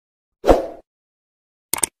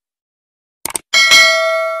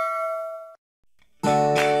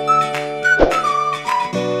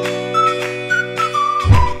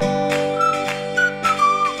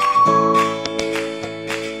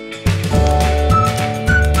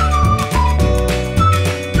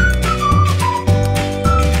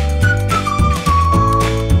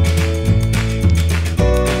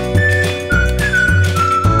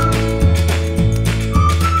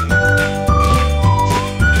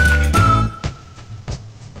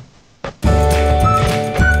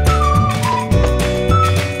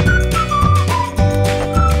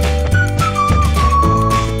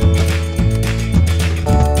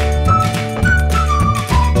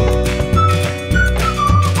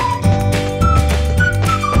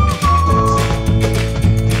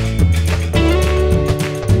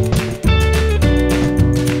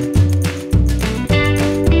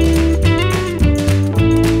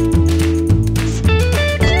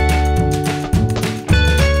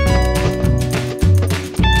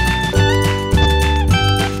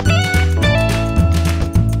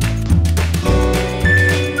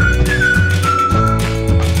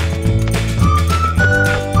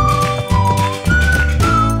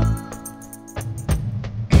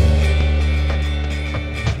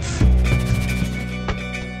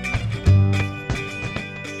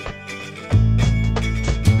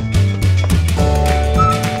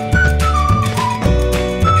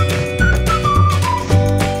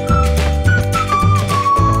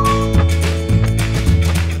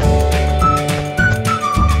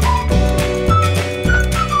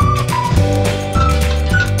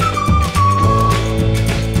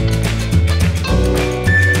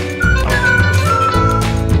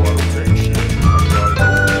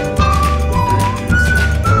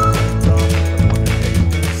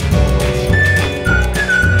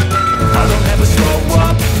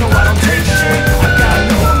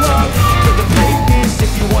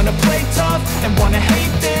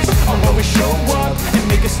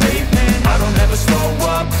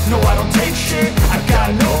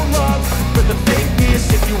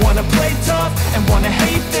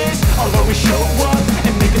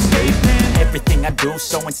do,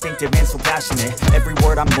 so instinctive and so passionate. Every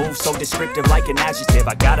word I move, so descriptive like an adjective.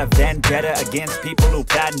 I got a vendetta against people who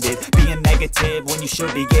patented being negative when you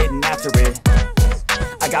should be getting after it.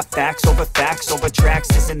 I got facts over tracks,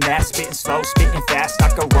 this and that. Spitting slow, spitting fast, I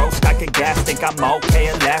could roast, I could gas. Think I'm okay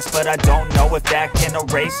at last, but I don't know if that can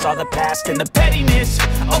erase all the past. And the pettiness,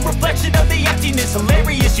 a reflection of the emptiness.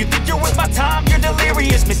 Hilarious, you think you're worth my time, you're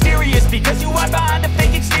delirious. Mysterious, because you hide behind a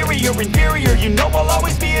fake exterior. Inferior, you know I'll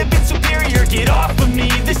always be a bit superior. Get off of me,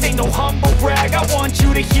 this ain't no humble brag. I want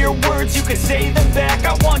you to hear words, you can say them back.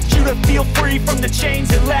 I want you to feel free from the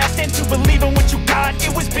chains at last, and to believe in what you got,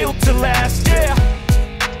 it was built to last, yeah.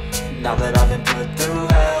 Now that I've been put through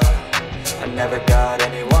hell, I never got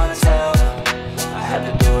anyone's help. I had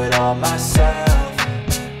to do it all myself.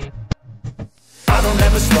 I don't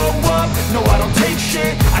ever slow up, no I don't take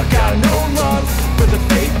shit. I got no love for the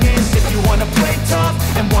fakeness. If you wanna play tough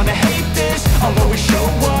and wanna hate this, I'll always show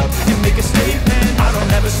up and make a statement. I don't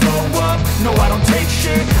ever slow up, no I don't take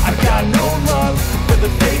shit. I got no love for the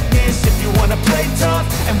fakeness. If you wanna play tough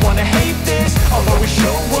and wanna hate this, I'll always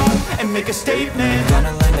show up and make a statement.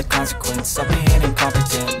 Gonna learn the consequence of being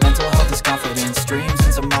incompetent. Mental health is confidence, dreams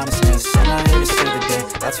and some honestness. I'm not here to save the day,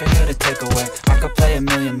 that's for you to take away. I could play a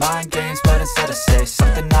million mind games, but instead I say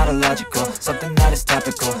something not illogical, something that is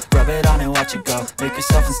topical. Rub it on and watch it go, make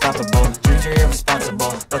yourself unstoppable. Dreams are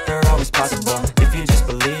irresponsible, but they're always possible. If you just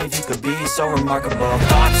believe, you could be so remarkable.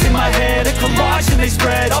 Thoughts in my head, a collage and they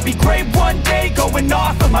spread. I'll be great one day, going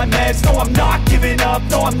off of my meds. No, I'm not giving up,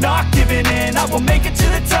 no, I'm not giving in. I will make it to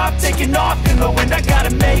the top, taking off in the wind. I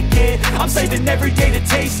gotta make it, I'm saving every day to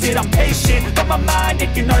taste it. I'm patient, but my mind,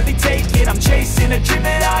 it can hardly take it. I'm chasing a dream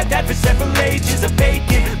that I've had for several ages. A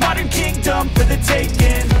vacant, modern kingdom for the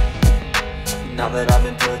taking. Now that I've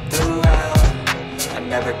been put through hell, I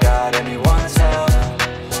never got anyone's help.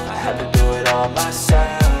 I had to do it all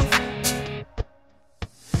myself.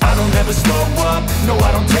 I don't ever slow up, no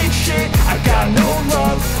I don't take shit. I got no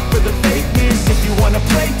love for the fakeness. If you wanna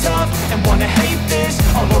play tough and wanna hate this,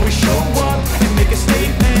 I'll always show up and make a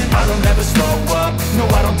statement. I don't ever slow up, no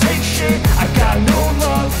I don't take shit. I got no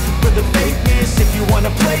love for the fakeness. If you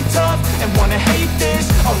wanna play tough and wanna hate this,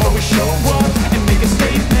 I'll always show up and make a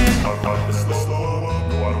statement. I don't ever slow up,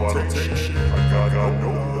 no I don't take shit. I got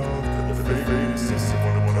no love for the fakeness. If you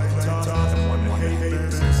wanna play tough and wanna hate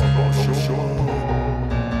this, I'll always show up.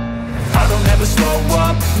 I don't ever slow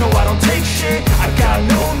up, no I don't take shit. I got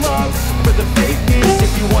no love for the fakeness.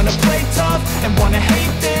 If you wanna play tough and wanna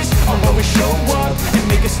hate this, I'll always show up and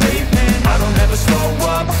make a statement. I don't ever slow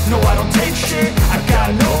up, no I don't take shit. I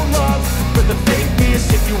got no love for the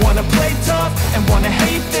fakeness. If you wanna play tough and wanna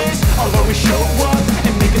hate this, I'll always show up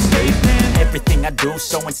and make a statement. Everything I do,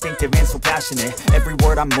 so instinctive and so passionate. Every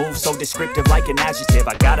word I move, so descriptive like an adjective.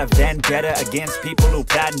 I got a vendetta against people who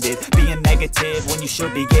patented being negative when you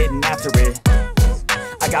should be getting after it.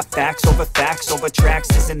 I got facts over tracks,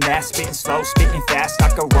 this and that. Spitting slow, spitting fast, I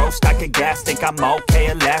could roast, I could gas. Think I'm okay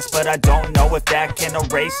at last, but I don't know if that can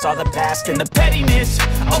erase all the past. And the pettiness,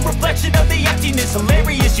 a reflection of the emptiness.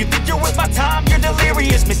 Hilarious, you think you're worth my time, you're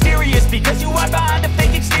delirious. Mysterious, because you hide behind a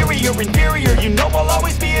fake exterior. Inferior, you know I'll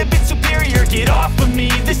always be a bit superior. Get off of me,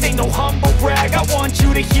 this ain't no humble brag. I want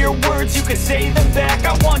you to hear words, you can say them back.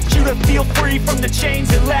 I want you to feel free from the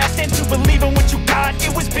chains at last, and to believe in what you got,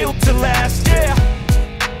 it was built to last, yeah.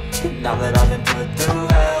 Now that I've been put through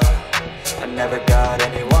hell, I never got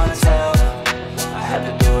anyone's help. I had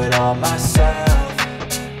to do it all myself.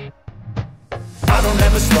 I don't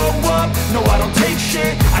ever slow up, no I don't take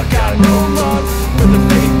shit. I got no love for the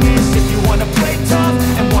fakeness. If you wanna play tough